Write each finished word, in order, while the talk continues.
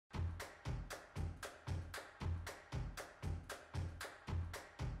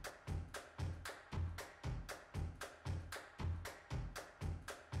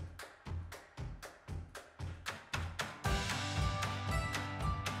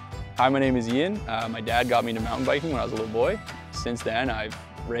Hi, my name is Ian. My dad got me into mountain biking when I was a little boy. Since then, I've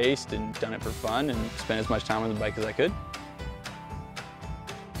raced and done it for fun and spent as much time on the bike as I could.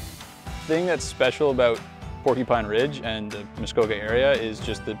 The thing that's special about Porcupine Ridge and the Muskoka area is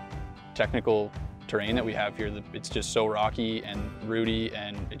just the technical terrain that we have here. It's just so rocky and rooty,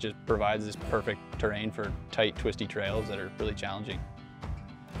 and it just provides this perfect terrain for tight, twisty trails that are really challenging.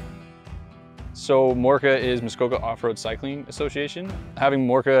 So MORCA is Muskoka Off-Road Cycling Association. Having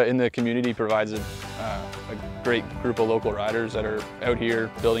MORCA in the community provides a great group of local riders that are out here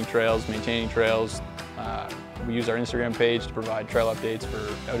building trails, maintaining trails. We use our Instagram page to provide trail updates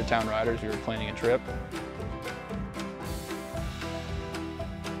for out-of-town riders who are planning a trip.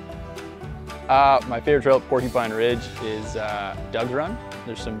 My favorite trail at Porcupine Ridge is Doug's Run.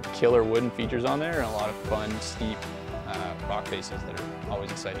 There's some killer wooden features on there and a lot of fun, steep rock faces that are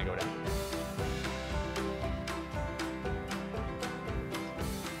always exciting to go down.